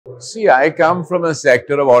See, I come from a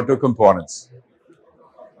sector of auto components,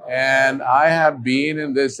 and I have been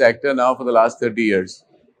in this sector now for the last 30 years.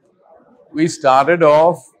 We started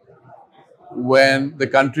off when the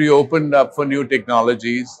country opened up for new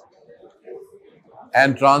technologies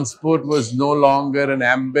and transport was no longer an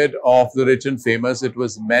ambit of the rich and famous. It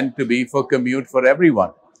was meant to be for commute for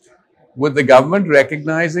everyone. With the government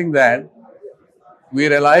recognizing that, we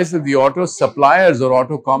realized that the auto suppliers or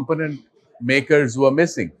auto component makers were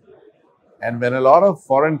missing. And when a lot of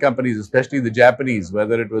foreign companies, especially the Japanese,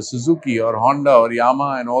 whether it was Suzuki or Honda or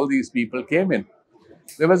Yamaha and all these people came in,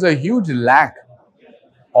 there was a huge lack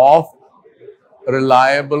of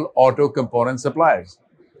reliable auto component suppliers.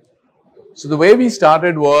 So the way we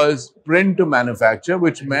started was print to manufacture,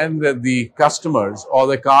 which meant that the customers or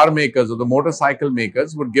the car makers or the motorcycle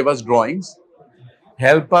makers would give us drawings,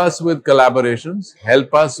 help us with collaborations,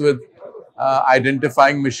 help us with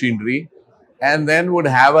identifying machinery, and then would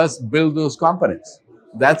have us build those components.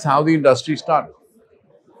 That's how the industry started.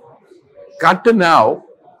 Cut to now,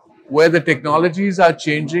 where the technologies are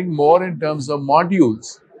changing more in terms of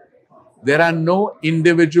modules. There are no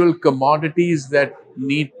individual commodities that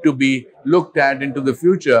need to be looked at into the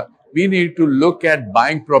future. We need to look at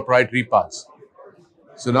buying proprietary parts.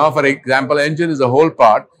 So now, for example, engine is a whole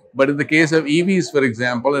part, but in the case of EVs, for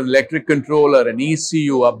example, an electric controller, an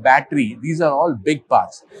ECU, a battery, these are all big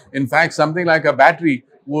parts. In fact, something like a battery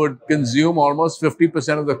would consume almost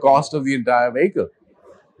 50% of the cost of the entire vehicle.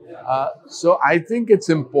 So I think it's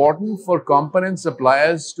important for component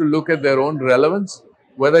suppliers to look at their own relevance,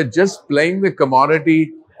 whether just playing the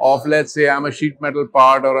commodity of, let's say, I'm a sheet metal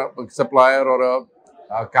part or a supplier or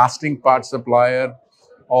a casting part supplier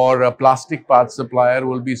or a plastic part supplier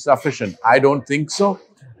will be sufficient. I don't think so.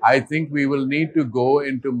 I think we will need to go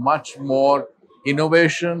into much more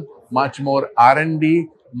innovation, much more R&D,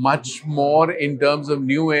 much more in terms of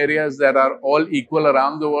new areas that are all equal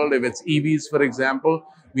around the world. If it's EVs, for example,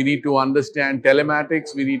 we need to understand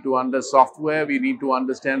telematics, we need to understand software, we need to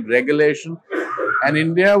understand regulation. And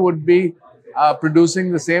India would be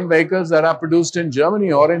producing the same vehicles that are produced in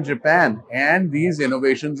Germany or in Japan. And these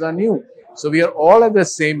innovations are new. So we are all at the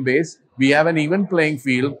same base. We have an even playing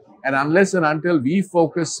field. And unless and until we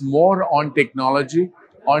focus more on technology,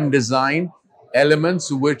 on design,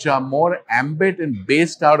 elements which are more ambit and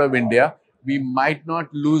based out of India, we might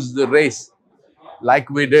not lose the race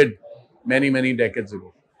like we did many, many decades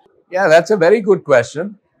ago. Yeah, that's a very good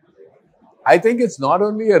question. I think it's not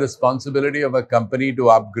only a responsibility of a company to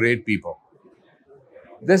upgrade people.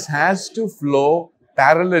 This has to flow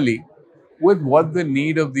parallelly with what the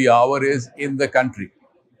need of the hour is in the country.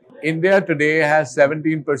 India today has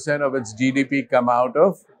 17% of its GDP come out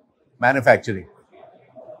of manufacturing.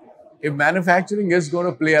 If manufacturing is going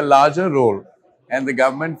to play a larger role and the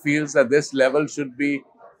government feels that this level should be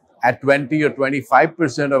at 20 or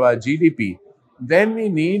 25% of our GDP, then we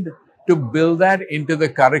need to build that into the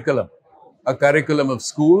curriculum. A curriculum of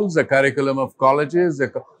schools, a curriculum of colleges.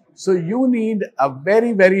 So you need a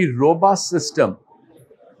very, very robust system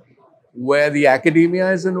where the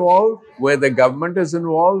academia is involved, where the government is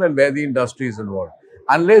involved, and where the industry is involved.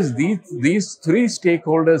 Unless these three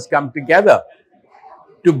stakeholders come together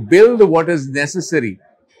to build what is necessary,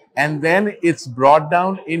 and then it's brought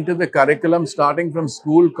down into the curriculum starting from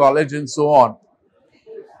school, college, and so on,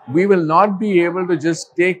 we will not be able to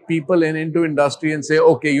just take people into industry and say,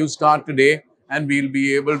 okay, you start today and we'll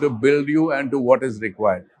be able to build you and do what is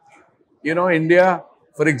required. You know, India,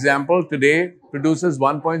 for example, today produces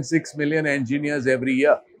 1.6 million engineers every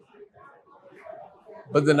year.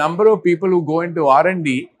 But the number of people who go into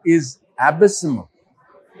R&D is abysmal.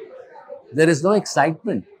 There is no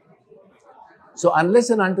excitement. So unless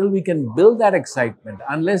and until we can build that excitement,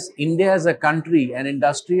 unless India as a country and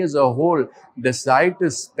industry as a whole decide to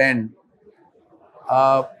spend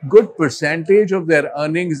a good percentage of their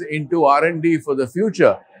earnings into R&D for the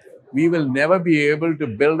future, we will never be able to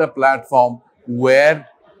build a platform where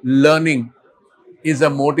learning is a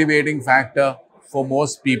motivating factor for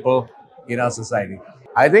most people in our society.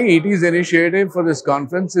 I think ET's initiative for this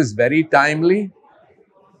conference is very timely.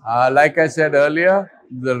 Like I said earlier,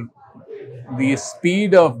 the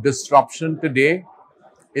speed of disruption today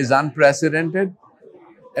is unprecedented,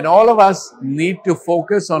 and all of us need to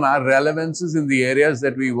focus on our relevances in the areas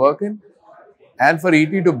that we work in, and for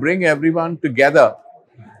ET to bring everyone together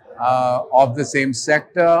of the same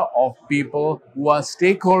sector, of people who are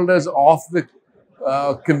stakeholders of the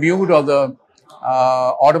commute of the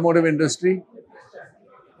automotive industry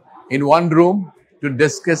in one room to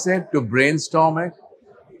discuss it, to brainstorm it,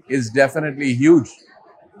 is definitely huge.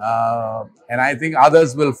 And I think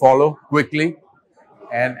others will follow quickly.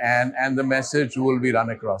 and the message will be run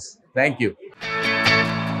across. Thank you.